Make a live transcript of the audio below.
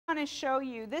I want to show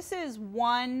you, this is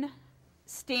one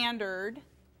standard,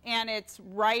 and it's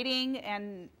writing,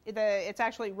 and it's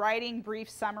actually writing brief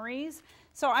summaries.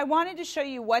 So I wanted to show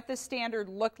you what the standard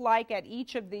looked like at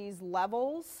each of these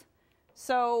levels.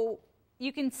 So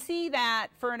you can see that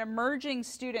for an emerging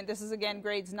student, this is again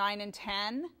grades 9 and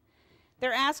 10,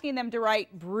 they're asking them to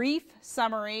write brief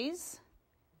summaries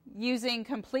using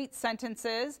complete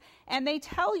sentences, and they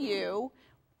tell you,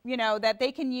 that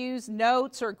they can use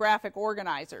notes or graphic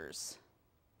organizers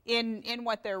in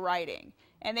what they're writing.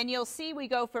 And then you'll see we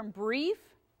go from brief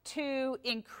to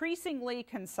increasingly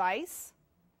concise.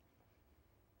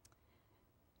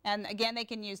 And again, they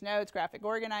can use notes, graphic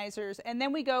organizers. And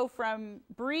then we go from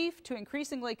brief to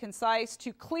increasingly concise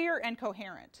to clear and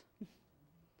coherent.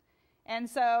 And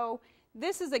so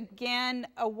this is, again,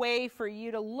 a way for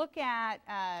you to look at,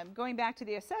 going back to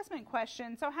the assessment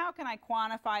question, so how can I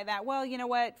quantify that? Well, you know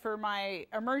what, for my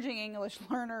emerging English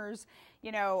learners,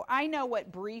 I know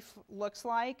what brief looks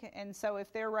like, and so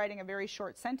if they're writing a very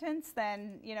short sentence,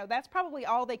 then, that's probably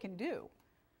all they can do.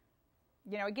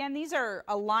 Again, these are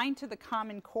aligned to the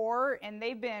Common Core, and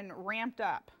they've been ramped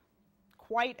up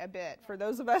quite a bit. For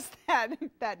those of us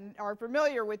that are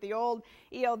familiar with the old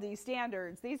ELD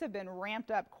standards, these have been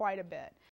ramped up quite a bit.